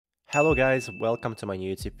Hello guys, welcome to my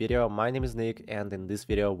new YouTube video. My name is Nick and in this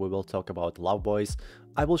video we will talk about Luvvoice.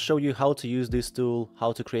 I will show you how to use this tool,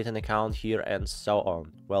 how to create an account here and so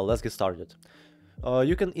on. Well, let's get started.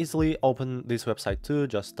 You can easily open this website too,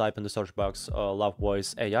 just type in the search box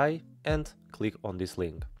Luvvoice AI and click on this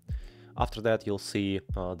link. After that you'll see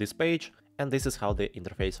this page, and this is how the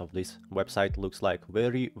interface of this website looks like.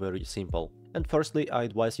 Very simple. And firstly, I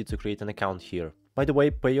advise you to create an account here. By the way,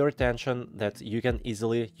 pay your attention that you can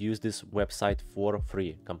easily use this website for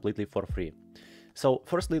free, completely for free. So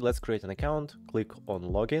firstly, let's create an account, click on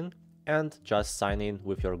login and just sign in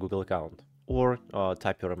with your Google account, or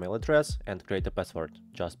type your email address and create a password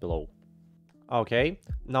just below. Okay,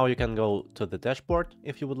 now you can go to the dashboard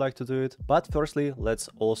if you would like to do it, but firstly let's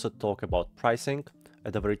also talk about pricing.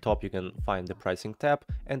 At the very top you can find the pricing tab,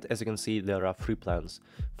 and as you can see there are free plans.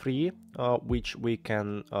 Free, which we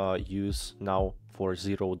can use now for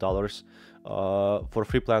 $0. For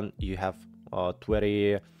free plan you have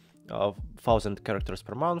 20,000 characters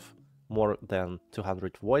per month, more than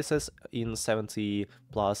 200 voices in 70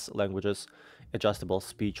 plus languages, adjustable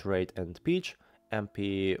speech rate and pitch,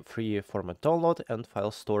 MP3 format download and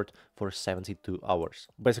files stored for 72 hours.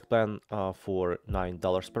 Basic plan for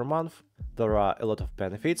 $9 per month. There are a lot of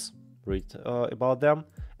benefits, read about them,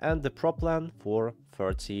 and the Pro plan for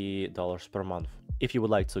 $30 per month. If you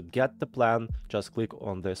would like to get the plan, just click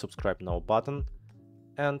on the subscribe now button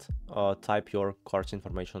and type your card's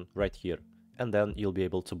information right here, and then you'll be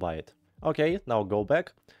able to buy it. Okay, now go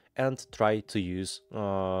back and try to use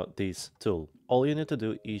this tool. All you need to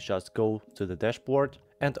do is just go to the dashboard,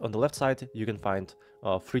 and on the left side you can find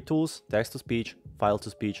free tools, text-to-speech,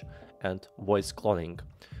 file-to-speech and voice cloning.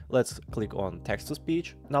 Let's click on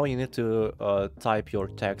text-to-speech. Now you need to type your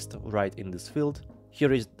text right in this field.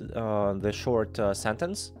 Here is the short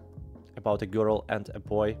sentence about a girl and a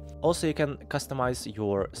boy. Also you can customize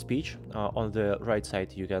your speech. On the right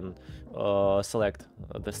side you can select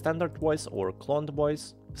the standard voice or cloned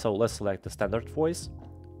voice. So let's select the standard voice.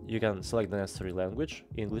 You can select the necessary language,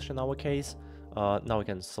 English in our case. Now we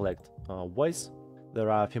can select voice. There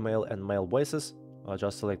are female and male voices.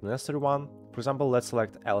 Just select the necessary one. For example, let's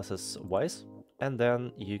select Alice's voice. And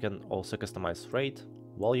then you can also customize rate,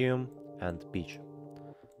 volume and pitch.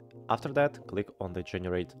 After that, click on the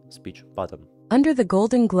Generate Speech button. Under the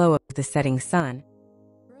golden glow of the setting sun,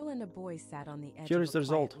 a girl and a boy sat on the edge Here of is the a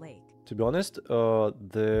quiet result. lake. To be honest,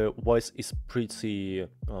 the voice is pretty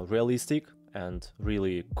realistic and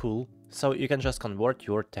really cool. So you can just convert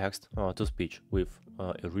your text to speech with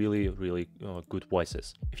really good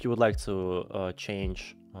voices. If you would like to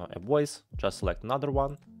change a voice, just select another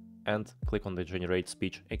one and click on the Generate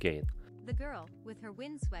Speech again. The girl with her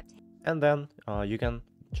windswept hair. And then you can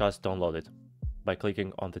just download it by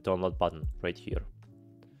clicking on the download button right here.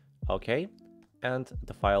 Okay, and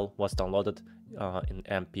the file was downloaded in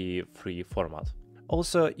MP3 format.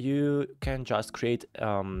 Also, you can just create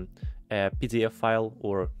a PDF file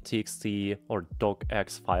or TXT or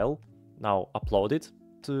docx file. Now upload it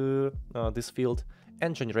to this field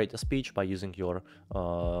and generate a speech by using your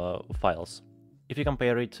files. If you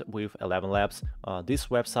compare it with 11 Labs, this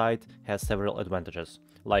website has several advantages,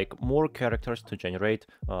 like more characters to generate.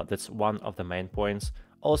 That's one of the main points.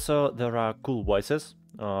 Also, there are cool voices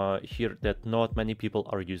here that not many people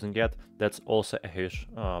are using yet. That's also a huge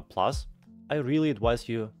plus. I really advise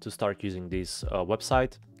you to start using this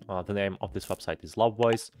website. The name of this website is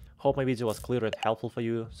Luvvoice. Hope my video was clear and helpful for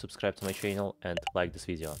you. Subscribe to my channel and like this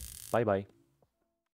video. Bye bye.